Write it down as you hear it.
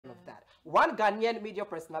one Ghanaian media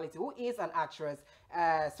personality who is an actress,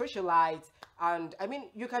 socialite, and I mean,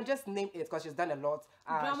 you can just name it because she's done a lot.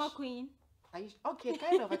 Drama queen. Okay,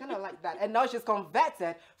 kind of. I kind of like that. And now she's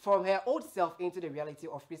converted from her old self into the reality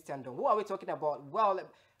of Christendom. Who are we talking about? Well,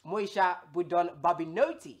 Moesha Budoung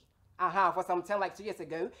Babinoti. For some time, like 2 years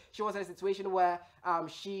ago, she was in a situation where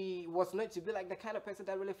she was known to be like the kind of person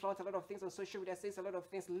that really flaunts a lot of things on social media, says a lot of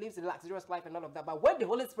things, lives a luxurious life and all of that. But when the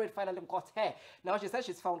Holy Spirit finally got her, now she says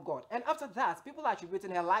she's found God. And after that, people are attributing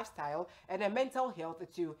her lifestyle and her mental health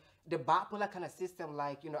to the bipolar kind of system,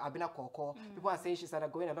 like, you know, Abina Koko. People are saying she's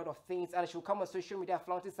undergoing a lot of things, and she'll come on social media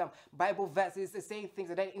flaunting some Bible verses, saying things,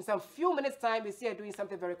 and then in some few minutes time, you see her doing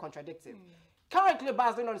something very contradictory. Currently,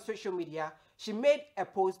 buzzing on social media, she made a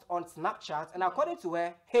post on Snapchat, and according to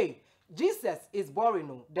her, hey, Jesus is boring.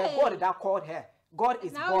 No, the God that called her, God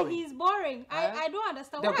is now boring. He's boring. I don't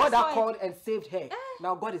understand. The God that called and saved her.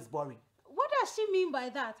 Now God is boring. What does she mean by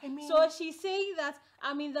that? I mean, so she's saying that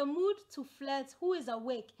I'm in the mood to flirt. Who is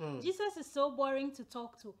awake? Jesus is so boring to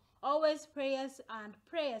talk to. Always prayers and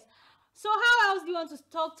prayers. So how else do you want to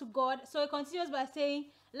talk to God? So it continues by saying,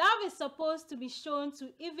 love is supposed to be shown to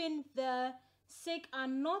even the sick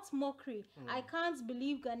and not mockery. I can't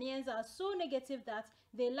believe Ghanaians are so negative that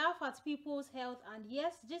they laugh at people's health. And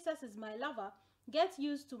yes, Jesus is my lover. Get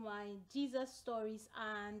used to my Jesus stories.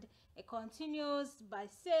 And it continues by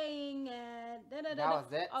saying that was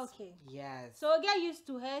it. Okay, yes, so get used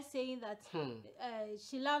to her saying that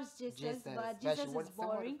she loves Jesus, but Jesus is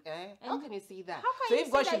boring. How can you see that? How can so you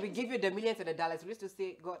if God say should that be give you the millions and the dollars, we used to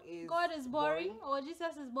say God is boring or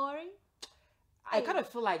Jesus is boring. I kind of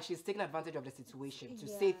feel like she's taking advantage of the situation to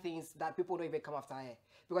say things that people don't even come after her.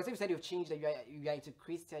 Because if you said you've changed, that you are into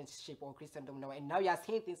Christianship or Christendom now, and now you are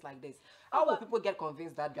saying things like this, how will people get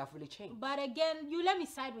convinced that you have really changed? But again, you let me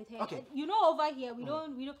side with her. Okay. You know, over here we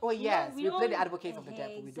don't. Oh yes, we play the advocates of the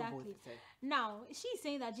devil. We do both. Now she's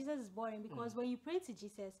saying that Jesus is boring because when you pray to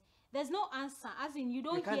Jesus, there's no answer. As in, you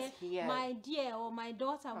don't hear my dear or my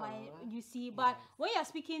daughter, you see. But when you're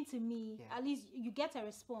speaking to me, at least you get a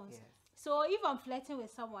response. So if I'm flirting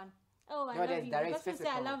with someone, I love you. The person say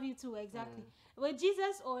I love you too, exactly. With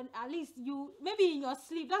Jesus, or at least you, maybe in your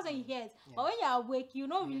sleep, that's when you hear it. But when you're awake, you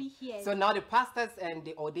don't really hear it. So now the pastors and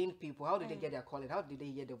the ordained people, how did they get their calling? How did they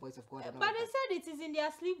hear the voice of God? But they said it is in their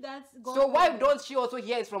sleep that God. So why don't she also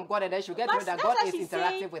hear it from God, and then she'll get to know that God is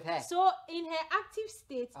interactive with her? So in her active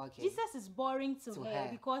state, Jesus is boring to her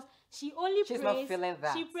because she's prays. Not feeling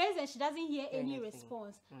that. She prays and she doesn't hear any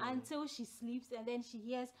response until she sleeps, and then she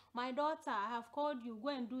hears, my daughter, I have called you, go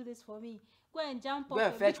and do this for me. Go and jump up. Go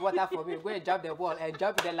and fetch water for me. Go and jump the wall and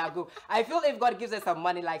jump in the lagoon. I feel if God gives us some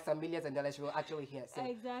money, like some millions and dollars, she will actually hear. So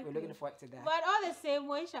we're looking forward to that. But all the same,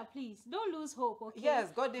 Moesha, please don't lose hope. Okay. Yes,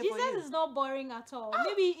 God did for you. Jesus is not boring at all.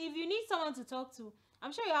 Maybe if you need someone to talk to,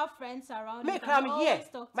 I'm sure you have friends around. Me, I'm here.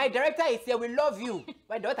 My director is here. We love you.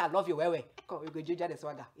 My daughter, love you. Where? Come, we go ginger the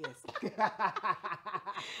swagger. Yes.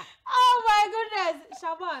 Oh my goodness,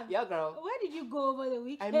 Shaban. Yeah, girl. Where did you go over the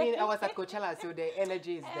weekend? I mean, I was at Coachella, so the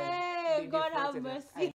energy is there. Hey, God have mercy.